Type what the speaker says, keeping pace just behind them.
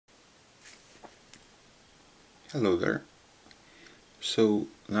Hello there. So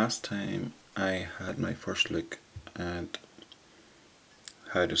last time I had my first look at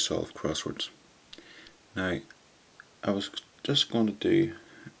how to solve crosswords. Now I was just going to do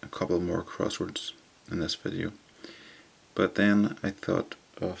a couple more crosswords in this video, but then I thought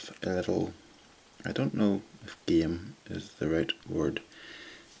of a little, I don't know if game is the right word,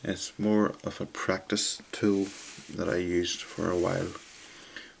 it's more of a practice tool that I used for a while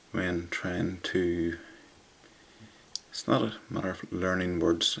when trying to. It's not a matter of learning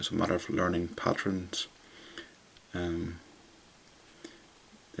words, it's a matter of learning patterns.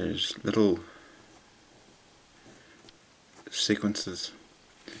 There's little sequences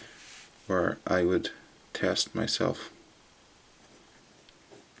where I would test myself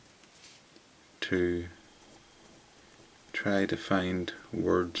to try to find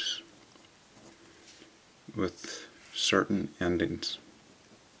words with certain endings,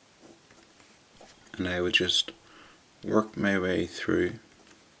 and I would just work my way through.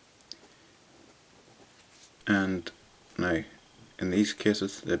 And now in these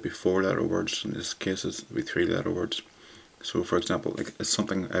cases there'd be 4-letter words, in these cases there'd be 3-letter words. So for example, like, it's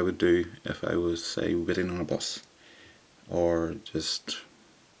something I would do if I was, say, waiting on a bus or just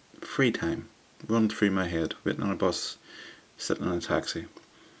free time, run through my head, waiting on a bus, sitting in a taxi,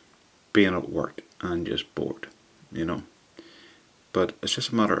 being at work and just bored, you know. But it's just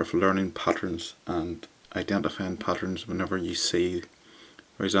a matter of learning patterns and identifying patterns whenever you see,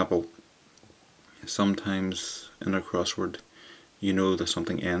 for example, sometimes in a crossword you know that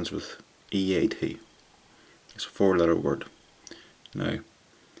something ends with EAT. It's a 4-letter word. Now,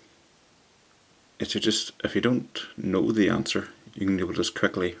 it's just, if you don't know the answer, you can be able to just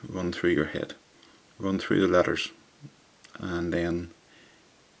quickly run through your head, run through the letters, and then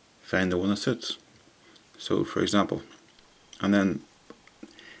find the one that suits. So for example, and then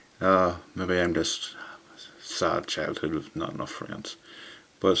maybe I'm just sad childhood with not enough friends,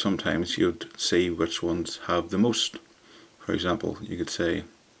 but sometimes you'd see which ones have the most. For example, you could say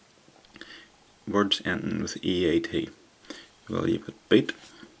words ending with EAT. Well, you've got beat,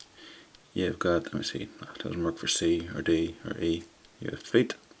 you've got, let me see, that doesn't work for C or D or E. You have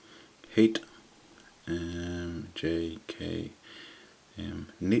feet, heat, J, K,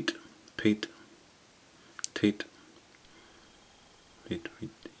 neat, Pete, teat,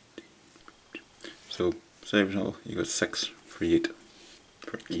 so say for example you got 6 for yeet.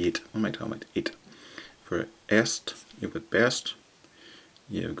 For yeet, what am I talking about? Eat. For est, you've got best,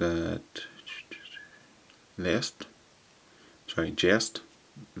 you've got lest, sorry, jest,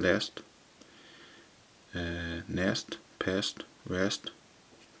 lest, nest, pest, rest,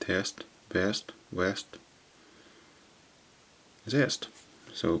 test, best, west, is est.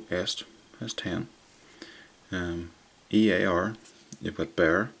 So est has 10. EAR, you've got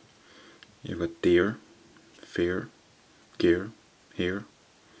bear, you've got deer, fear, gear, here.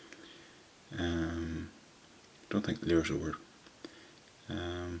 Don't think lear's a word.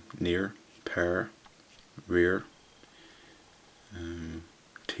 Near, pair, rear,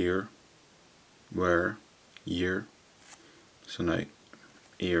 tear, where, year. So now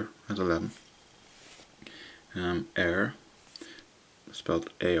ear has 11. Air, spelled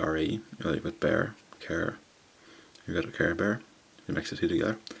A-R-E, you've got bear, care, you've got a care bear, you mix the two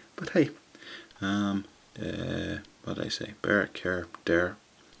together. But hey, what did I say? Bear, care, dare,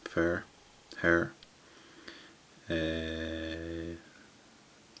 fair, hair,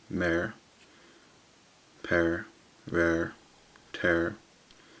 mare, pair, rare, tear.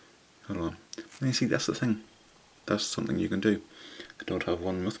 Hold on. And you see, that's the thing. That's something you can do. I don't have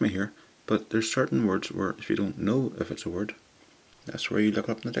one with me here, but there's certain words where if you don't know if it's a word, that's where you look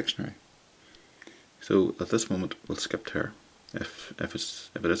up in the dictionary. So at this moment we'll skip tear. If it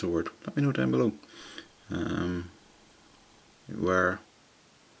is a word, let me know down below. Where,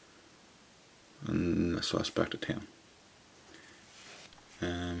 and so that's back to 10.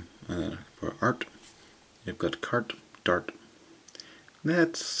 And then for art, you've got cart, dart.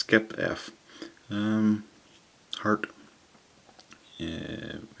 Let's skip F. Heart,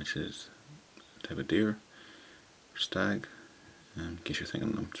 which is a type of deer, stag, in case you're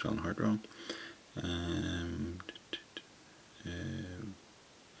thinking I'm spelling heart wrong.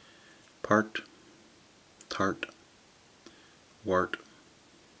 Part, tart, wart.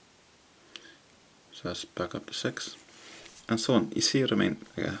 So that's back up to 6, and so on. You see what I mean?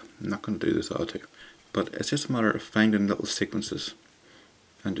 I'm not going to do this all too, but it's just a matter of finding little sequences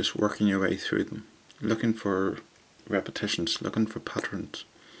and just working your way through them, looking for repetitions, looking for patterns.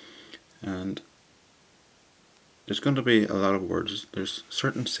 And there's going to be a lot of words. There's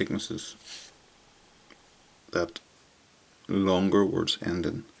certain sequences that longer words end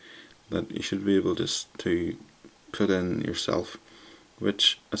in that you should be able just to put in yourself,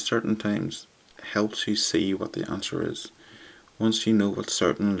 which at certain times helps you see what the answer is. Once you know what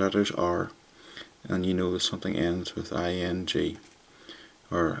certain letters are, and you know that something ends with ing,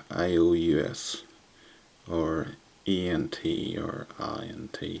 or ious, or ent, or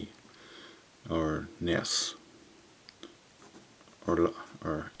int, or nes, or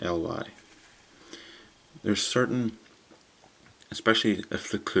ly. There's certain, especially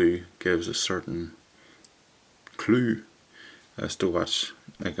if the clue gives a certain clue as to what,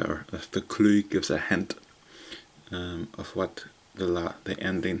 or if the clue gives a hint of what the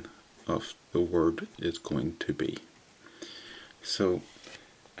ending of the word is going to be. So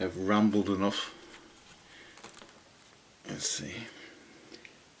I've rambled enough. Let's see.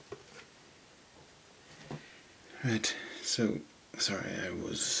 Right, so sorry,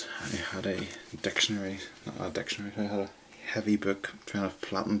 I had a dictionary, not a dictionary, I had a heavy book trying to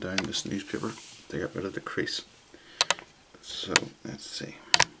flatten down this newspaper to get rid of the crease. So let's see.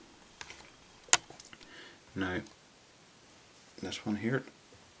 Now this one here,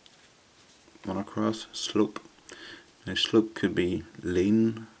 one across, slope. Now slope could be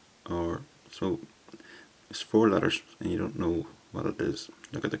lean, or so it's 4 letters and you don't know what it is.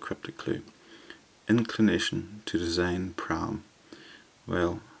 Look at the cryptic clue. Inclination to design pram.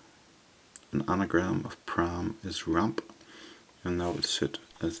 Well, an anagram of pram is ramp, and that would suit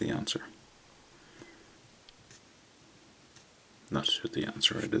as the answer. Not suit the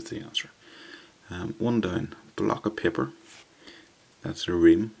answer, it is the answer. One down, block of paper. That's a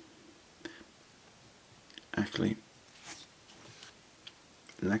ream. Actually,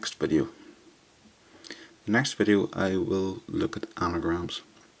 next video I will look at anagrams,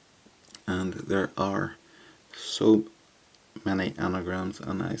 and there are so many anagrams,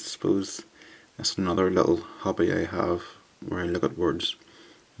 and I suppose that's another little hobby I have where I look at words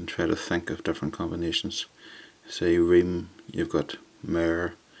and try to think of different combinations. Say ream, you've got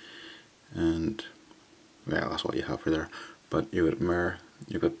mare, and well, that's what you have for there, but you've got mare,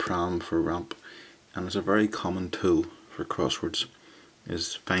 you've got pram for ramp, and it's a very common tool for crosswords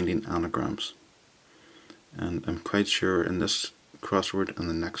is finding anagrams. And I'm quite sure in this crossword and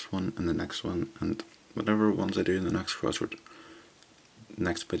the next one and the next one and whatever ones I do in the next crossword,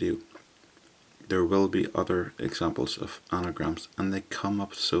 next video, there will be other examples of anagrams, and they come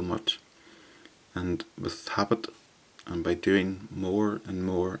up so much. And with habit, and by doing more and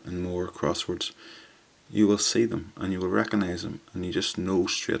more and more crosswords, you will see them and you will recognize them, and you just know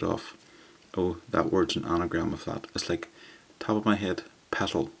straight off, oh, that word's an anagram of that. It's like, top of my head,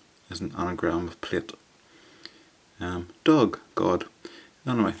 petal is an anagram of plate. Dog, God.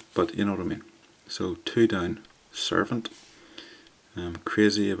 Anyway, but you know what I mean. So 2 down, servant.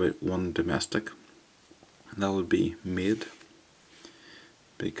 Crazy about one domestic. That would be maid,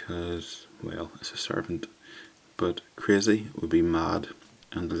 because, well, it's a servant. But crazy would be mad,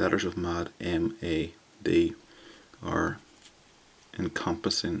 and the letters of mad, M-A-D, are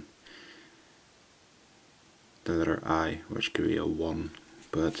encompassing the letter I, which could be a 1.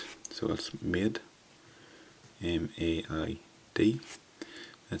 But so it's maid, M-A-I-D.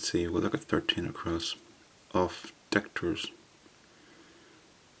 Let's see, we'll look at 13 across. Of dictors.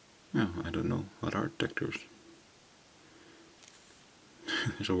 Oh, I don't know, what are dictors?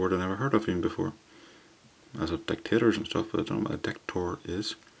 There's a word I never heard of even before. As of dictators and stuff, but I don't know what a dictator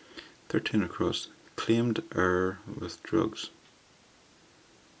is. 13 across. Claimed error with drugs.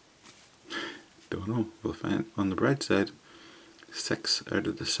 Don't know, we'll find. On the bright side, 6 out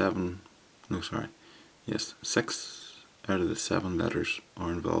of the 7, no sorry, yes, 6 out of the 7 letters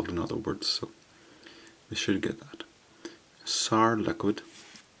are involved in other words, so we should get that. Sour liquid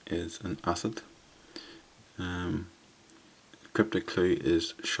is an acid. Cryptic clue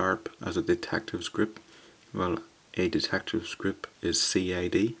is sharp as a detective's grip. Well, a detective's grip is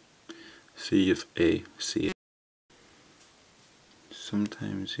CID. C-of-A-C-A.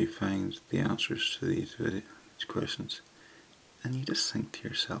 Sometimes you find the answers to these questions and you just think to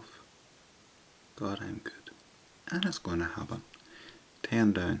yourself, God, I'm good. And it's going to happen.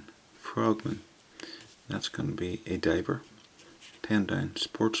 10 down, frogman. That's going to be a diver. 10 down,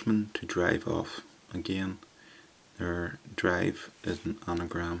 sportsman to drive off. Again, their drive is an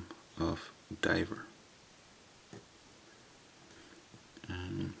anagram of diver.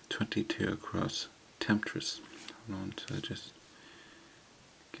 22 across, temptress. Hold on, so I just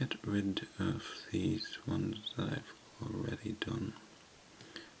get rid of these ones that I've already done.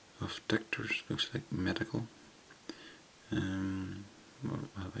 Of dictors, looks like medical. What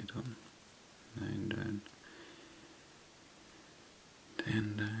have I done? 9 down.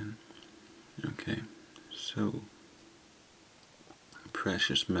 10 down. Okay, so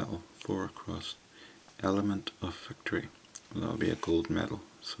precious metal, 4 across. element of victory. Well, that'll be a gold medal.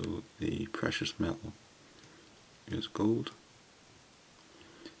 So the precious metal is gold.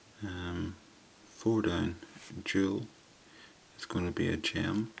 4 down, jewel is going to be a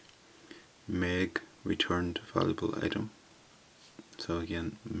gem. Meg, returned valuable item. So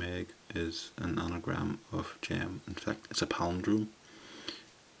again, Meg is an anagram of gem. In fact, it's a palindrome.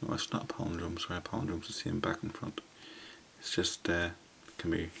 No, it's not a palindrome, sorry, a palindrome's the same back and front. It's just,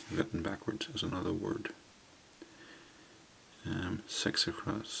 can be written backwards as another word. 6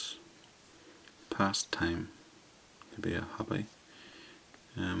 across, pastime, could be a hobby.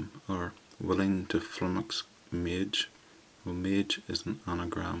 Or willing to flummox mage. Well, mage is an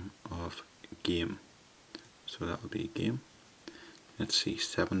anagram of game, so that would be game. Let's see,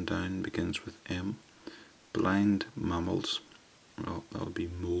 7 down begins with M. Blind mammals, well, that would be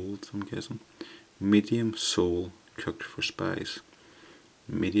moles, I'm guessing. Medium soul, cooked for spies.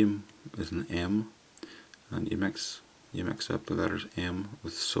 Medium is an M, and you mix up the letters M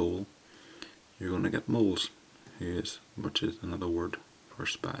with soul, you're going to get moles, which is another word for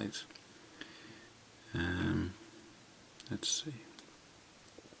spies. Let's see.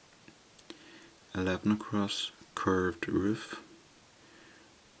 11 across, curved roof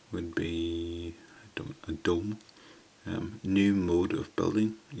would be a dome. New mode of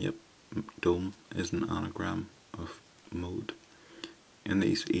building. Yep, dome is an anagram of mode. In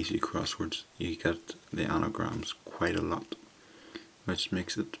these easy crosswords, you get the anagrams quite a lot, which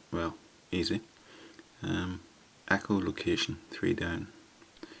makes it, well, easy. Echolocation, 3 down.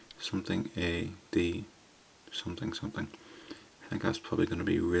 Something A, D, something something. I think that's probably going to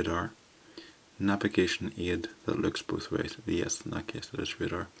be radar. Navigation aid that looks both ways. Yes, in that case it is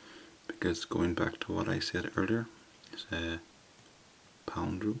radar, because going back to what I said earlier, it's a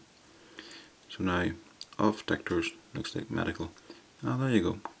palindrome. So now, of dictors, looks like medical. Ah, there you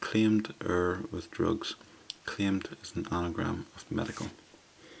go. Claimed error with drugs. Claimed is an anagram of medical.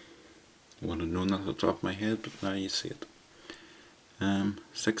 I wouldn't have known that at the top of my head, but now you see it.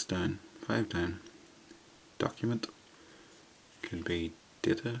 6 down, 5 down. Document could be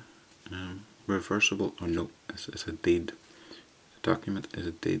data. Reversible, or no, it's a deed. A document is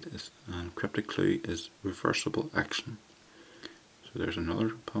a deed, and cryptic clue is reversible action. So there's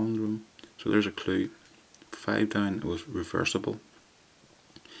another palindrome. So there's a clue. 5 down was reversible,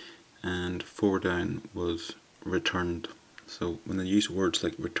 and 4 down was returned. So when they use words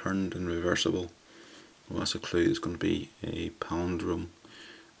like returned and reversible, well, that's a clue. It's going to be a palindrome,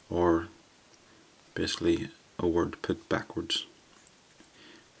 or basically a word put backwards.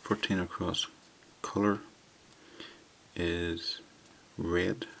 14 across, colour is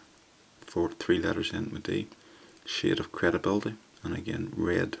red, 3 letters in with D. Shade of credibility, and again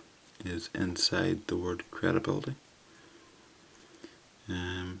red is inside the word credibility.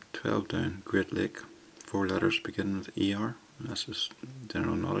 12 down, Great Lake, 4 letters beginning with ER. That's just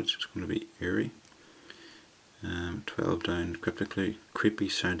general knowledge. It's going to be eerie. 12 down, cryptically, creepy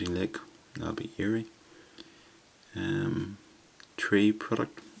sounding lake. That'll be eerie. Tree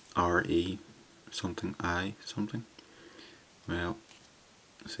product, RE something I something. Well,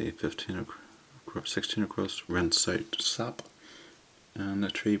 say 15 across, 16 across, rinse out sap. And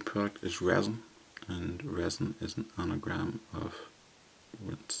the tree product is resin, and resin is an anagram of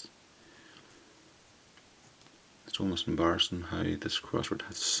rinse. It's almost embarrassing how this crossword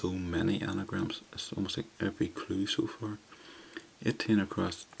has so many anagrams. It's almost like every clue so far. 18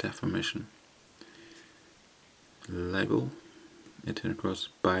 across, defamation. Libel. 18 across,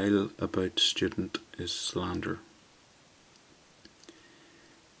 bile about student is slander.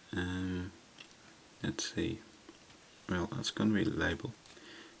 Let's see. Well, that's going to be libel.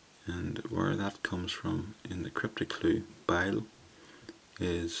 And where that comes from in the cryptic clue, bile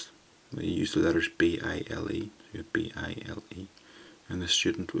is, we use the letters B-I-L-E, so you have B-I-L-E, and the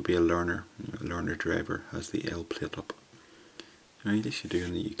student would be a learner. A learner driver has the L plate up. At least you do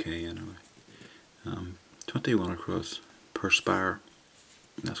in the UK anyway. 21 across, perspire,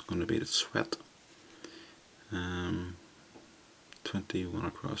 that's going to be the sweat. 21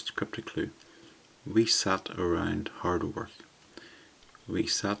 across, cryptic clue, we sat around hard work. We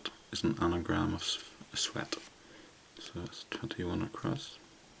sat is an anagram of sweat. So that's 21 across.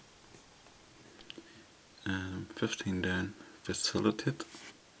 15 down, facilitate.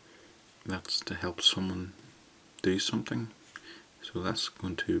 That's to help someone do something. So that's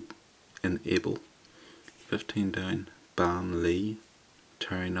going to enable. 15 down, ban Lee,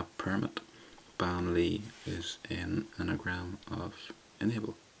 tearing up permit. Ban Lee is an anagram of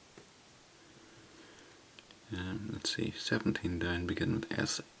enable. Let's see, 17 down, begin with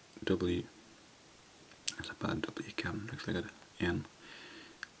S-W. That's a bad W, Kevin, looks like an N.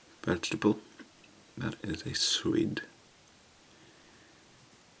 Vegetable. That is a Swede.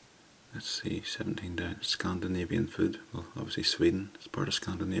 Let's see, 17 down. Scandinavian food. Well, obviously Sweden is part of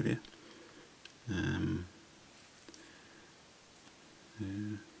Scandinavia. I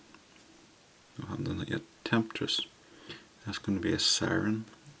haven't done it yet. Temptress. That's going to be a siren.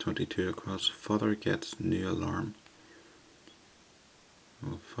 22 across. Father gets new alarm.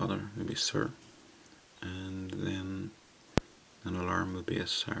 Well, father would be sir. And then an alarm would be a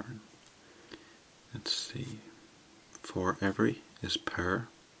siren. Let's see. For every is per.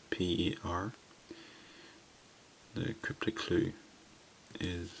 P-E-R. The cryptic clue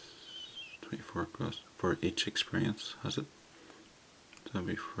is 24 across. For each experience, has it? So that'll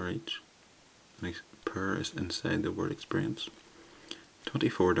be for each. Per is inside the word experience.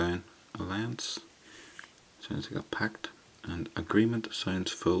 24 down. Alliance sounds like a pact. And agreement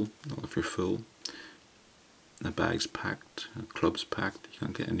sounds full. Well, if you're full, the bag's packed, a club's packed, you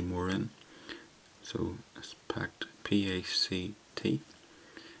can't get any more in. So it's packed. P-A-C-T.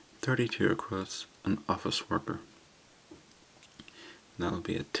 32 across, an office worker. That'll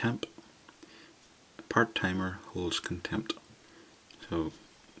be a temp. A part-timer holds contempt. So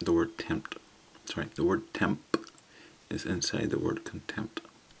the word temp is inside the word contempt.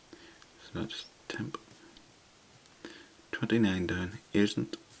 So that's temp. 29 down,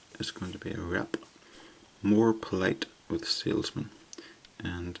 agent is going to be a rep. More polite with salesman.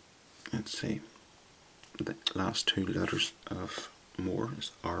 And let's see, the last two letters of more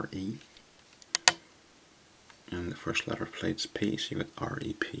is R-E, and the first letter of plate's P, so you get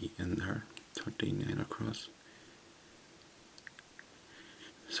R-E-P in there. 29 across.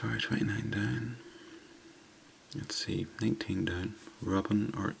 Sorry, 29 down. Let's see, 19 down.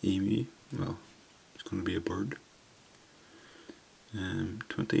 Robin or emu, well, it's going to be a bird.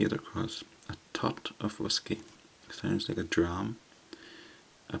 28 across. A tot of whiskey. Sounds like a dram.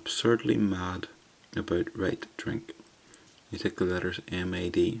 Absurdly mad about right drink. You take the letters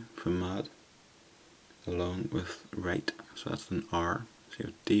M-A-D from mad along with right, so that's an R, so you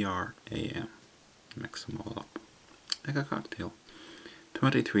have D-R-A-M. Mix them all up like a cocktail.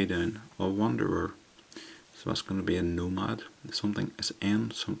 23 down, a wanderer, so that's going to be a nomad. Something is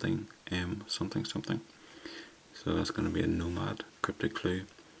N something M something something, so that's going to be a nomad. Cryptic clue,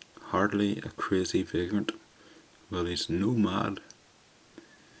 hardly a crazy vagrant. Well, he's nomad.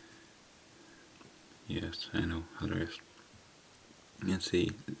 Yes, I know, hilarious. Let's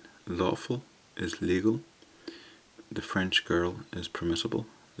see, lawful is legal. The French girl is permissible.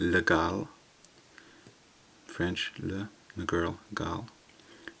 Legal. French le, the girl, gal.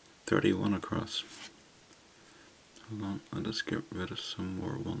 31 across. Hold on, I'll just get rid of some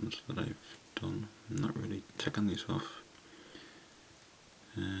more ones that I've done. I'm not really ticking these off.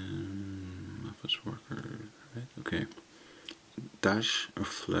 Office worker, right, okay. Dash or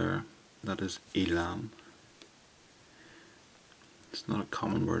flare, that is elan. It's not a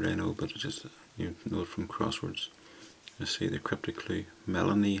common word, I know, but it's just, you know it from Crosswords. Let's see the cryptic clue.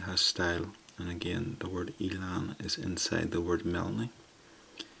 Melanie has style, and again the word elan is inside the word Melanie.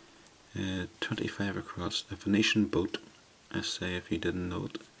 25 across. A Venetian boat, let's say if you didn't know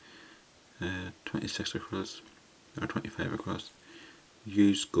it. 26 across, or 25 across.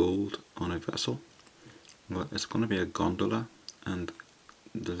 Use gold on a vessel. Well, it's going to be a gondola, and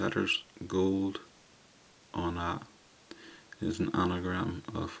the letters gold on a is an anagram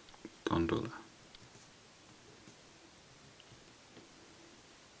of gondola.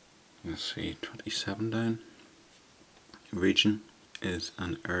 Let's see, 27 down. Region is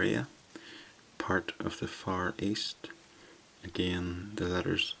an area, part of the Far East. Again, the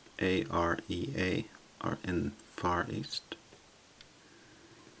letters A-R-E-A are in Far East.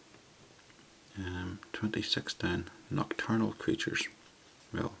 26 down. Nocturnal creatures.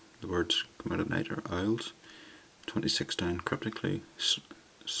 Well, the words come out at night are owls. 26 down, cryptically,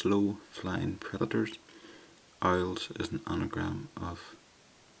 slow flying predators. Owls is an anagram of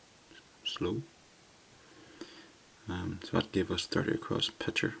slow. So that gave us 30 across.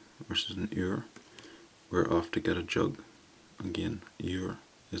 Pitcher versus an ewer. We're off to get a jug. Again, ewer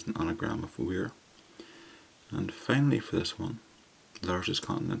is an anagram of weir. And finally for this one, largest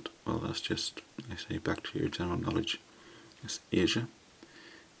continent, well that's just, I say, back to your general knowledge, it's Asia.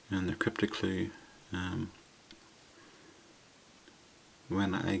 And the cryptic clue,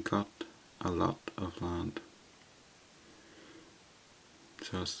 when I got a lot of land.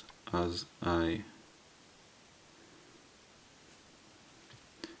 So it's as I,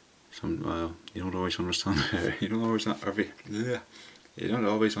 well, you don't always understand you don't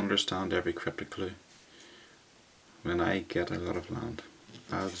always understand every cryptic clue. When I get a lot of land,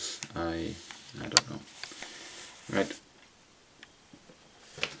 as I don't know. Right.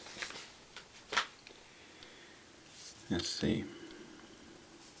 Let's see.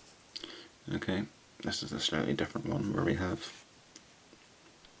 Okay, this is a slightly different one where we have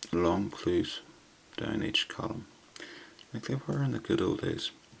long clues down each column, like they were in the good old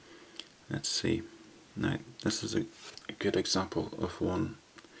days. Let's see. Now, this is a good example of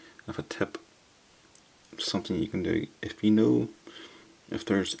a tip, something you can do. If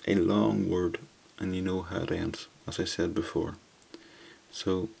there's a long word and you know how it ends, as I said before.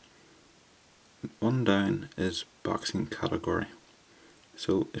 So, one down is boxing category.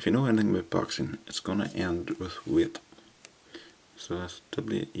 So, if you know anything about boxing, it's going to end with weight. So that's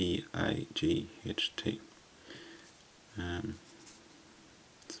W-E-I-G-H-T.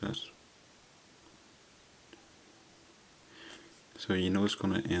 So you know it's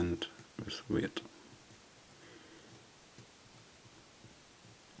going to end with weight.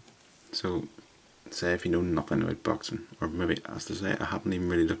 So say if you know nothing about boxing, or maybe as to say I haven't even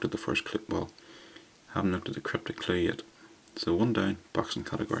really looked at the first clue, well, haven't looked at the cryptic clue yet. So one down, boxing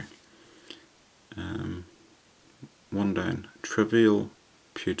category. One down, trivial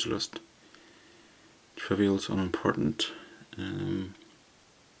pugilist. Trivial's unimportant.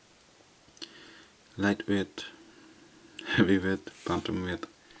 Lightweight, heavyweight, bantamweight,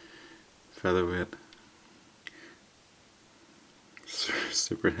 featherweight,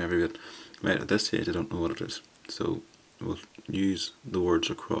 super heavyweight. Right, at this stage I don't know what it is, so we'll use the words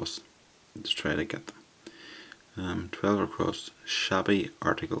across to try to get them. 12 across, shabby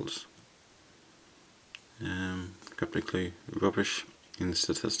articles. Cryptic clue, rubbish in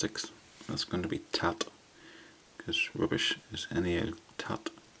statistics. That's going to be tat, because rubbish is NAL, tat,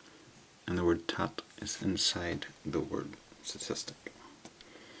 and the word tat is inside the word statistic.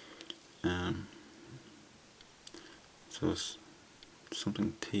 So it's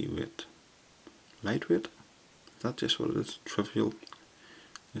something T-weight. Lightweight? Is that just what it is? Trivial?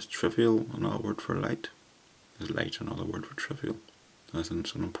 Is trivial another word for light? Is light another word for trivial? As in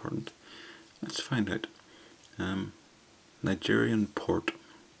it's unimportant? Let's find out. Nigerian port.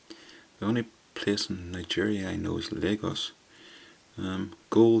 The only place in Nigeria I know is Lagos.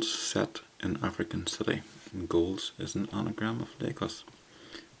 Goals set in African city. And goals is an anagram of Lagos.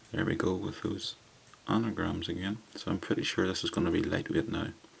 There we go with those anagrams again. So I'm pretty sure this is going to be lightweight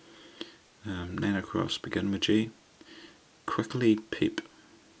now. 9 across, begin with G. Quickly peep.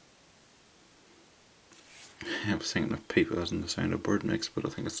 I was thinking of peep as in the sound a bird makes, but I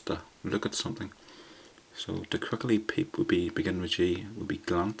think it's to look at something. So to quickly peep would be, begin with G, would be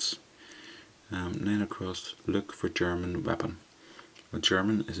glance. 9 across, look for German weapon. Well,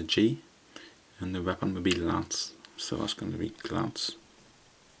 German is a G, and the weapon would be lance. So that's going to be glance.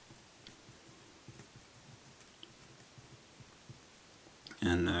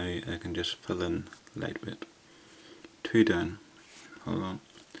 And now I can just fill in lightweight. 2 down. Hold on.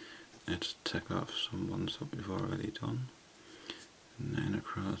 Let's tick off some ones that we've already done. 9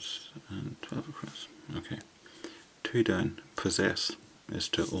 across and 12 across. Okay. 2 down. Possess is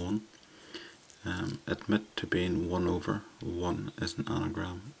to own. Admit to being won over. 1 is an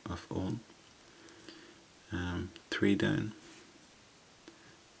anagram of own. 3 down.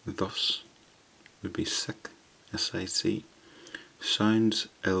 Thus would be sick. S-I-C. Sounds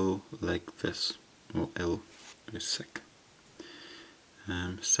ill like this. Well, ill is sick.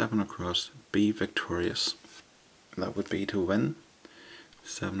 7 across, be victorious. That would be to win.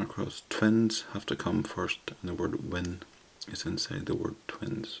 7 across, twins have to come first, and the word win is inside the word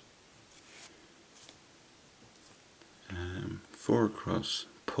twins. 4 across,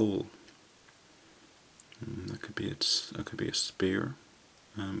 pole. That could be a spear.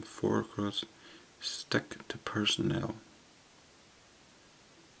 4 across, stick to personnel.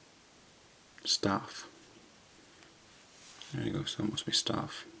 Staff. There you go, so it must be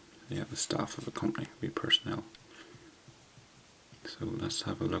staff. Yeah, the staff of a company would be personnel. So let's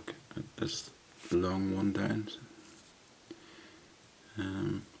have a look at this long one down.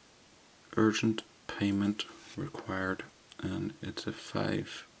 Urgent payment required, and it's a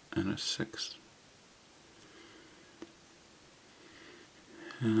 5 and a 6.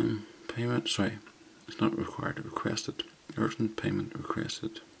 Payment, sorry, it's not required, requested. Urgent payment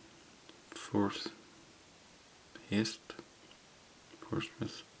requested. 4th, haste.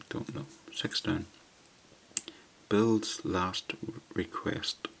 Portsmouth, don't know. 6 down. Bill's last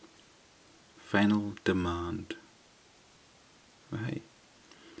request. Final demand. Right.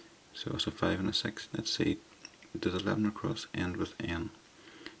 So it's a 5 and a 6. Let's see. Does 11 across end with N?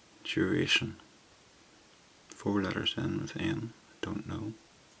 Duration. 4 letters end with N. Don't know.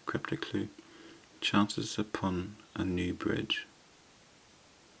 Cryptic clue. Chances upon a new bridge.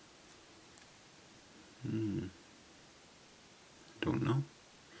 Don't know.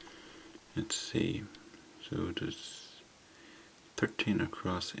 Let's see. So does 13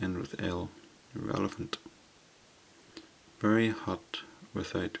 across, end with L, relevant. Very hot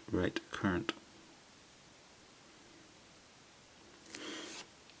without right current.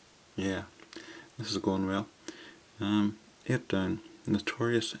 Yeah, this is going well. 8 down,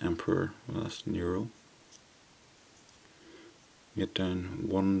 notorious emperor, well that's Nero. 8 down,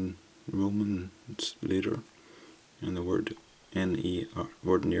 one Roman leader, and the word N-E-R,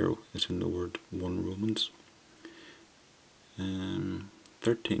 word Nero is in the word one Romans.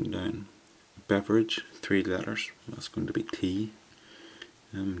 13 down, beverage, 3 letters, that's going to be T.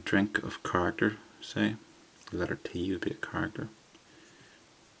 Drink of character, say, the letter T would be a character.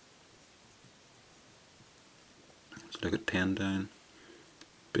 Let's look at 10 down,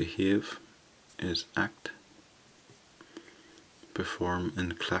 behave is act. Perform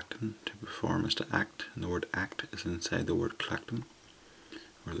in Clacton, to perform is to act, and the word act is inside the word Clacton,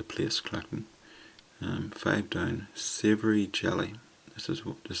 or the place Clacton. 5 down, savoury jelly. This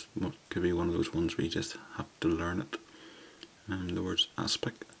could be one of those ones where you just have to learn it. The word's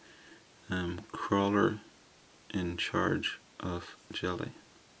aspic. Crawler in charge of jelly.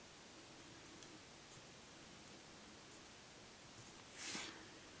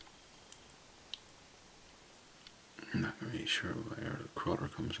 I'm not really sure where the crawler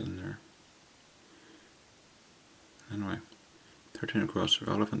comes in there. Anyway, 13 across,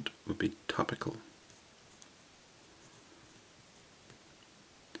 relevant would be topical.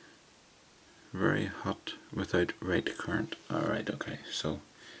 Very hot without right current. Alright, okay, so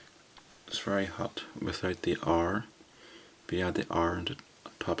it's very hot without the R. If you add the R into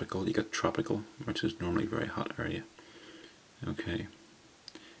topical, you get tropical, which is normally very hot area. Okay,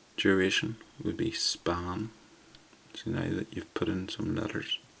 duration would be span. So now that you've put in some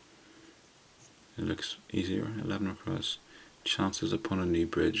letters, it looks easier. 11 across, chances upon a new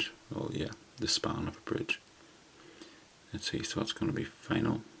bridge. Oh yeah, the span of a bridge. Let's see, so it's going to be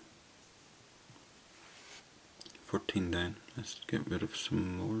final. 14 down, let's get rid of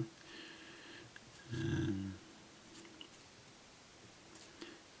some more.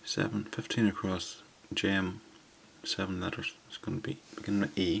 7, 15 across, gem, 7 letters. It's going to be beginning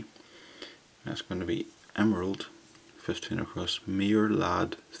with E. That's going to be emerald. 15 across, mere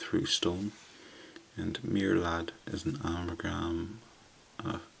lad through stone, and mere lad is an anagram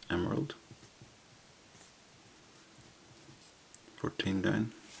of emerald. 14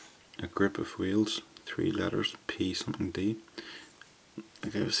 down, a group of wheels, 3 letters, P something D.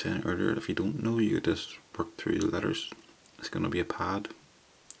 Like I was saying earlier, if you don't know, you just work through the letters. It's going to be a pad,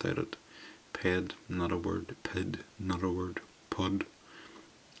 without it. Ped, not a word. Pid, not a word. Pod,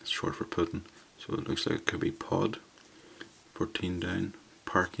 it's short for pudding, so it looks like it could be pod. 14 down,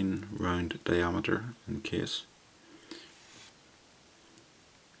 parking round diameter in case.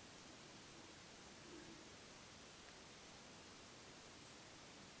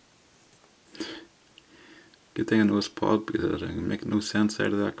 Good thing I know it's pod because I can make no sense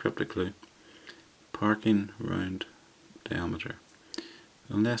out of that cryptic clue. Parking round diameter.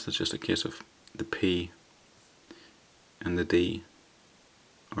 Unless it's just a case of the P and the D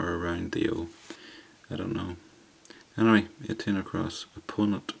are around the O. I don't know. Anyway, 18 across,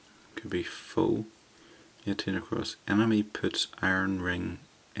 opponent could be foe. 18 across, enemy puts iron ring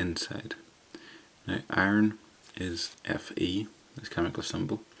inside. Now iron is Fe, this chemical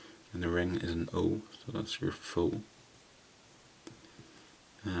symbol, and the ring is an O, so that's your foe.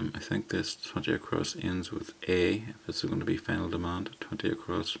 I think this 20 across ends with A, if it's going to be final demand. 20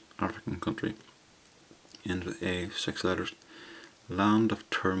 across, African country, ends with A, 6 letters. Land of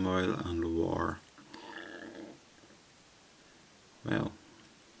turmoil and war. Well,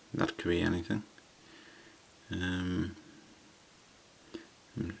 that could be anything.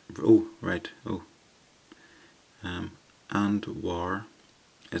 Oh, right, oh. And war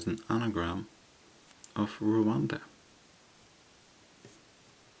is an anagram of Rwanda.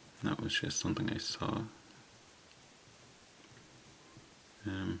 That was just something I saw.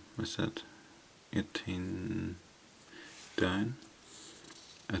 What's that? 18 down.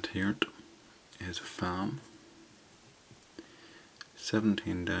 Adherent is a farm.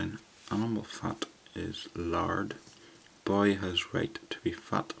 17 down, animal fat is lard. Boy has right to be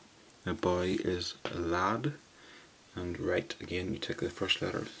fat. A boy is a lad. And right, again, you take the first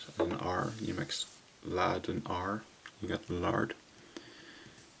letter as an R, you mix lad and R, you get lard.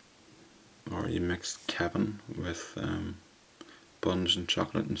 Or you mix Kevin with buns and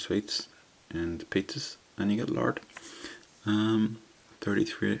chocolate and sweets and pizzas, and you get lard.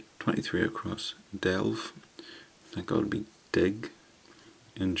 23 across, delve, I think that would be dig.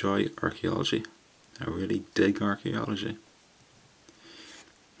 Enjoy archaeology. I really dig archaeology.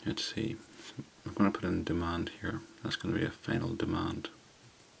 Let's see, I'm going to put in demand here. That's going to be a final demand.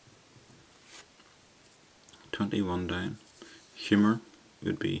 21 down. Humour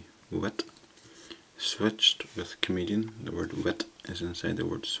would be wit. Switched with comedian. The word wit is inside the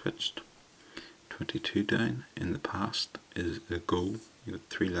word switched. 22 down. In the past is ago. You got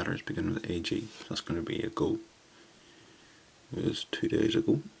 3 letters beginning with AG. So that's going to be ago. It was 2 days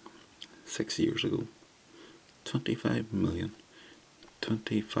ago. 6 years ago. 25 million.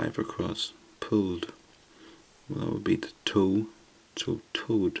 25 across. Pulled. Well, that would be the toe. So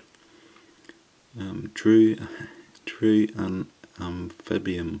toad. Drew an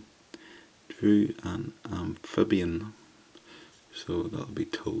amphibian. Drew an amphibian. So that'll be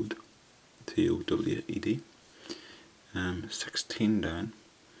toad. TOWED. 16 down.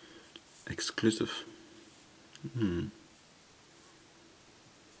 Exclusive.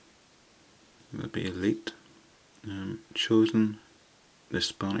 That'll be elite. Chosen the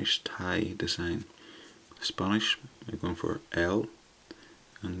Spanish tie design. Spanish, we're going for L,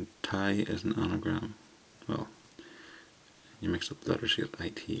 and tie is an anagram. Well, you mix up the letters, you get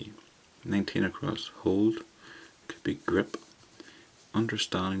IT. 19 across, hold, could be grip.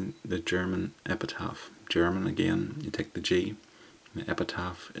 Understanding the German epitaph. German again, you take the G, and the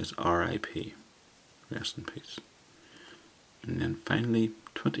epitaph is RIP, rest in peace. And then finally,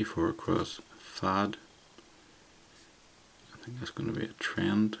 24 across, fad. I think that's going to be a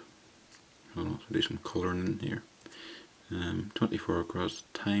trend. I'll do some colouring in here. 24 across,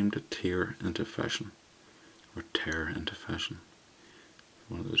 time to tear into fashion, or tear into fashion.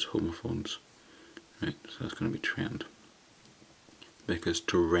 One of those homophones. Right, so that's going to be trend. Because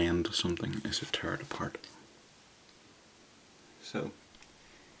to rend something is to tear it apart. So,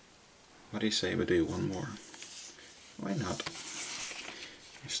 what do you say we do one more? Why not?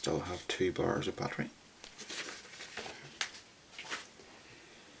 I still have 2 bars of battery.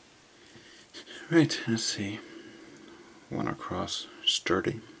 Right, let's see. One across,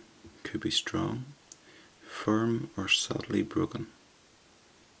 sturdy, could be strong, firm or sadly broken.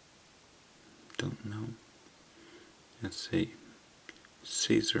 Don't know. Let's see.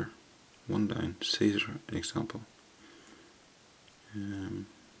 Caesar, 1 down, Caesar example.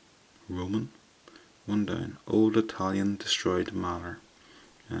 Roman, 1 down, old Italian destroyed manor.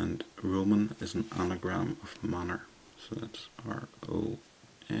 And Roman is an anagram of manor. So that's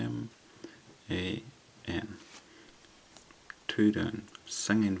ROMAN. 2 down,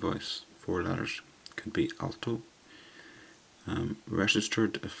 singing voice, 4 letters, could be alto.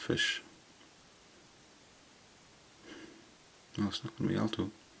 Registered a fish. No, it's not going to be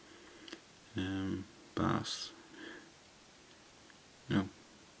alto. Bass. No,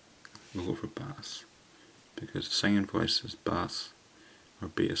 we'll go for bass. Because singing voice is bass or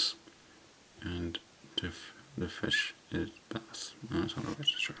bass. And the fish is bass. No, it's not a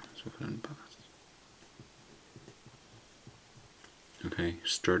register, so we'll put in bass. Okay,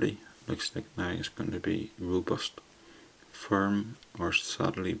 sturdy, looks like now it's going to be robust, firm or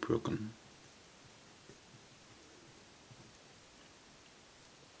sadly broken.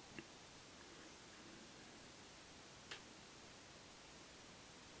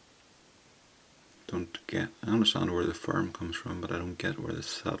 I understand where the firm comes from, but I don't get where the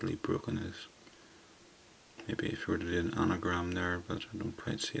sadly broken is. Maybe if you were to do an anagram there, but I don't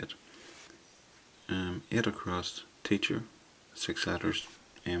quite see it. 8 across, teacher. 6 letters,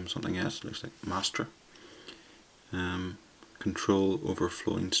 something else, looks like master. Control over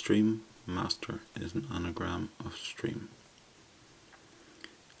flowing stream, master is an anagram of stream.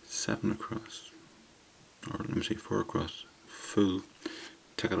 7 across, or let me see, 4 across, full,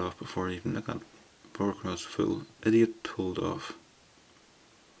 take it off before I even look at it. 4 across, full, idiot told off.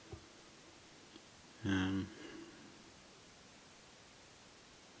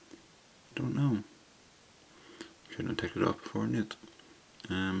 Don't know. Shouldn't have taken it off before I knew it.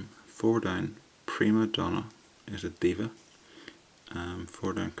 4 down, prima donna is a diva.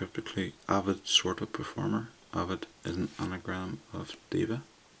 4 down, cryptically, avid sort of performer. Avid is an anagram of diva.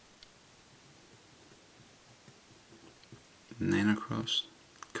 9 across,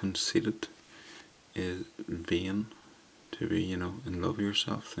 conceited is vain. To be, in love with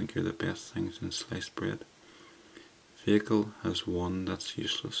yourself, think you're the best things in sliced bread. Vehicle has 1 that's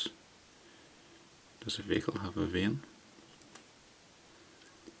useless. Does a vehicle have a vein?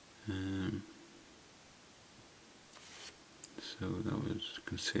 So that was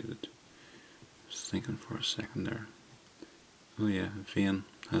conceited. Just thinking for a second there. Oh yeah, vein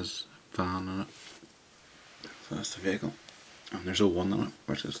has van in it. So that's the vehicle. And there's a 1 in it,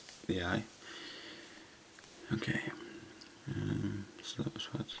 which is the eye. Okay. So that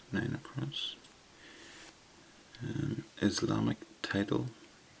was what's 9 across. Islamic title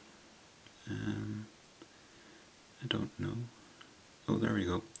I don't know. Oh, there we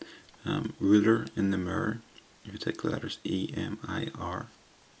go. Ruler in the mirror. If you take the letters E-M-I-R,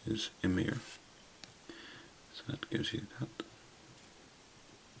 is Emir. So that gives you that.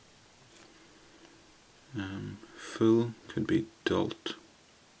 Fool could be dolt.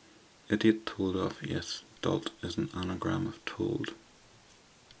 Idiot told off, yes, dolt is an anagram of told.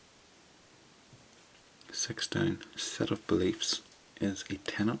 6 down, set of beliefs is a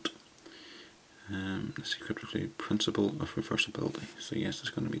tenet. Let's see, cryptically, principle of reversibility. So yes, it's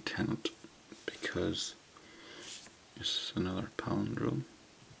going to be tenet because it's another palindrome.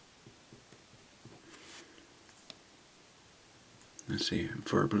 Let's see,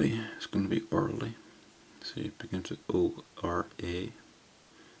 verbally, it's going to be orally. So it begins with O-R-A.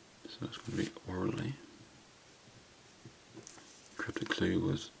 So it's going to be orally. Cryptic clue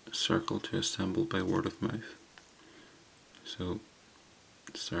was circle to assemble by word of mouth. So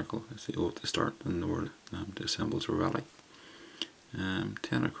circle is the O at the start, and the word to assemble is a rally.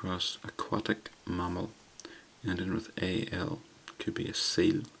 10 across, aquatic mammal, ending with A-L, could be a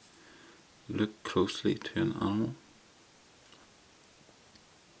seal. Look closely to an animal.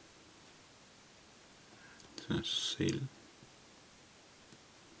 So that's seal.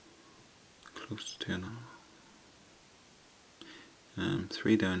 Close to an animal.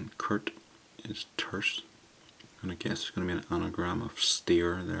 3 down, curt is terse. And I guess it's going to be an anagram of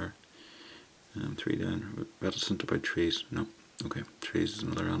steer there. 3 down, reticent about trees. No, okay, trees is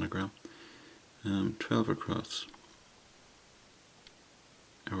another anagram. 12 across,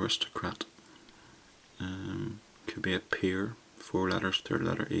 aristocrat. Could be a peer. 4 letters, third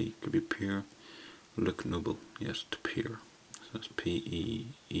letter E. Could be peer. Look noble, yes, to peer. So that's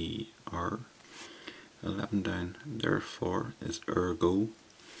P-E-E-R. 11 down, therefore is ergo,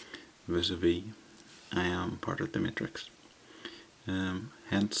 vis-a-vis, I am part of the matrix.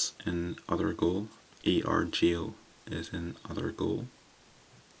 Hence in other goal, E-R-G-O is in other goal.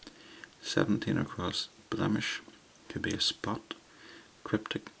 17 across, blemish, could be a spot.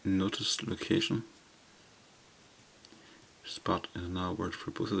 Cryptic, notice location. Spot is another word for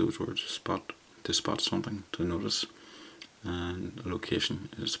both of those words. Spot, to spot something, to notice, and location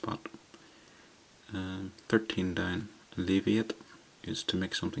is spot. 13 down, alleviate is to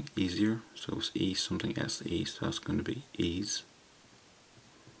make something easier, so it's E something S-E, so that's going to be ease.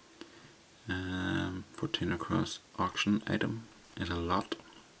 14 across, auction item is a lot.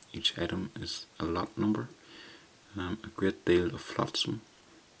 Each item is a lot number. A great deal of flotsam.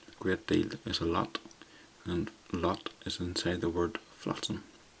 A great deal is a lot, and lot is inside the word flotsam.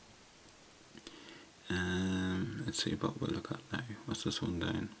 Let's see what we'll look at now. What's this one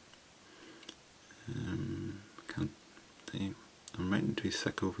down? Can't see. I'm writing too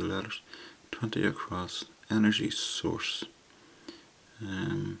thick over the letters. 20 across, energy source.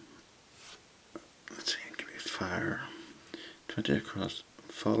 Let's see, it could be fire. 20 across,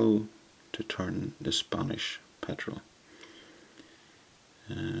 follow to turn the Spanish petrol.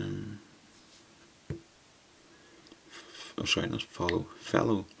 Oh, sorry, not follow.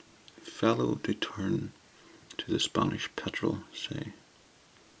 Fellow. Fellow to turn to the Spanish petrol, say.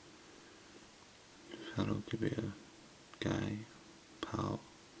 Fellow could be a guy, pal,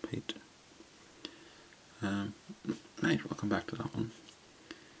 Pete. Right, we'll come back to that one.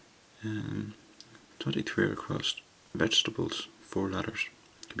 23 across, vegetables, 4 letters.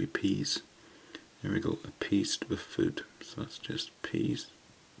 Could be peas. There we go, appeased with food, so that's just peas.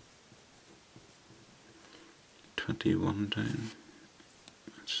 21 down.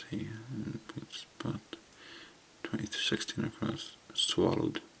 Let's see, spot. 16 across,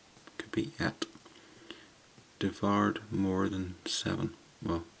 swallowed. Could be et. Devoured more than 7.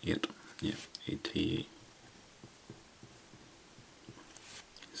 Well, 8. Yeah, A-T-E.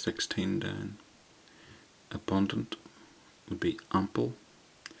 16 down. Abundant would be ample.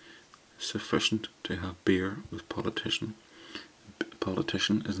 Sufficient to have beer with politician.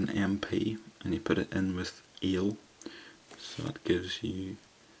 Politician is an MP, and you put it in with ale, so that gives you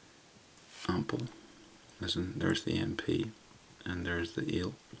ample. As in, there's the MP, and there's the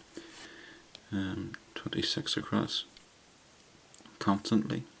ale. 26 across.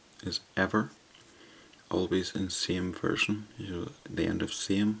 Constantly is ever. Always in same version. You know, the end of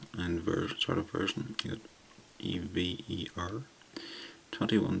same and sort of version. You got E-V-E-R.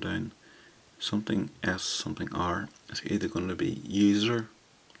 21 down. Something S, something R. It's either going to be user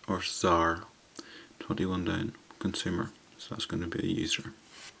or czar. 21 down. Consumer. So that's going to be a user.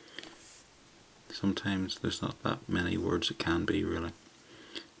 Sometimes there's not that many words it can be really.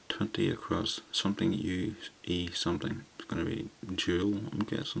 20 across, something U-E something. It's going to be joule, I'm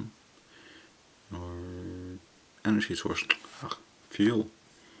guessing. Or energy source. Fuel.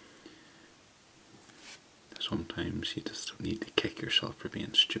 sometimes you just need to kick yourself for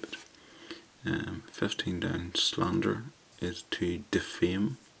being stupid. 15 down, slander is to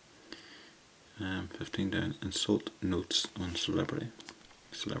defame. 15 down, insult notes on celebrity.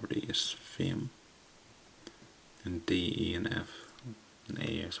 Celebrity is fame. And D, E and F, and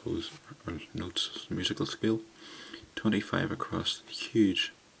A I suppose are notes, musical skill. 25 across,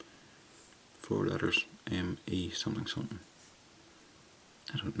 huge, 4 letters, M, E, something something.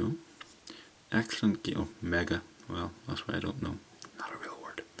 I don't know. Excellent, oh, mega, well that's why I don't know, not a real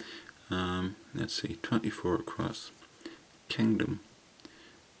word. Let's see, 24 across, kingdom,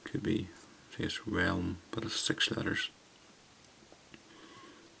 could be, say it's realm, but it's 6 letters.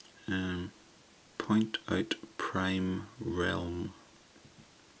 Point out prime realm.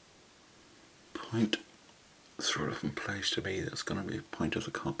 Point sort of implies to me that it's going to be a point of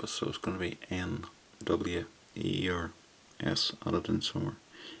the compass, so it's going to be N, W, E or S added in somewhere.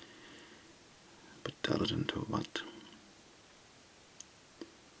 But added into what?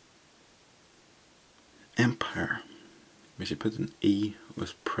 Empire. We should put an E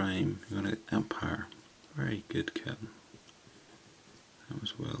with prime. You're going to get empire. Very good, Kevin. That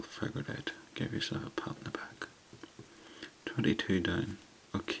was well figured out. Give yourself a pat in the back. 22 down.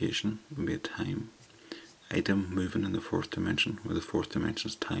 Occasion would be a time. Item moving in the 4th dimension, where the 4th dimension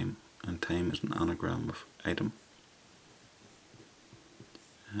is time, and time is an anagram of item.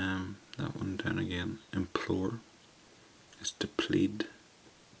 That one down again. Implore is to plead.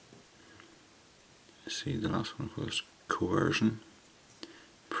 See, the last one was coercion.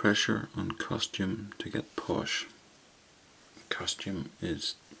 Pressure on costume to get posh. Costume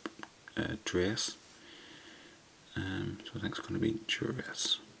is dress. So I think it's going to be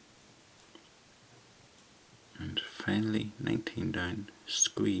dress. And finally, 19 down,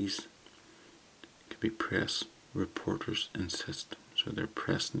 squeeze. Could be press. Reporters insist. So they're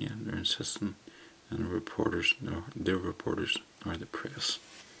pressing you, they're insisting, and the reporters, their reporters are the press.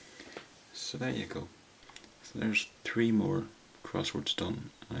 So there you go. So there's 3 more crosswords done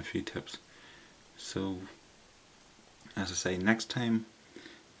and a few tips. So as I say, next time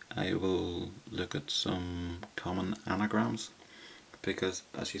I will look at some common anagrams, because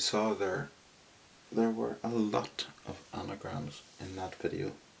as you saw there were a lot of anagrams in that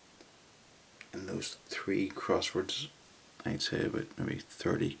video. In those 3 crosswords, I'd say about maybe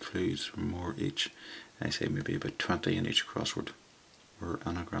 30 clues or more each. I'd say maybe about 20 in each crossword were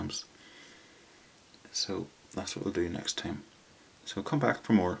anagrams. So that's what we'll do next time. So come back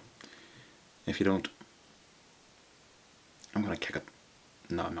for more. If you don't, I'm going to kick it.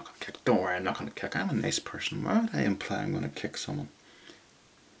 No, I'm not going to kick it. Don't worry, I'm not going to kick. I'm a nice person. Why would I imply I'm going to kick someone?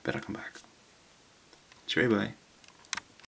 Better come back. Cheerio, bye.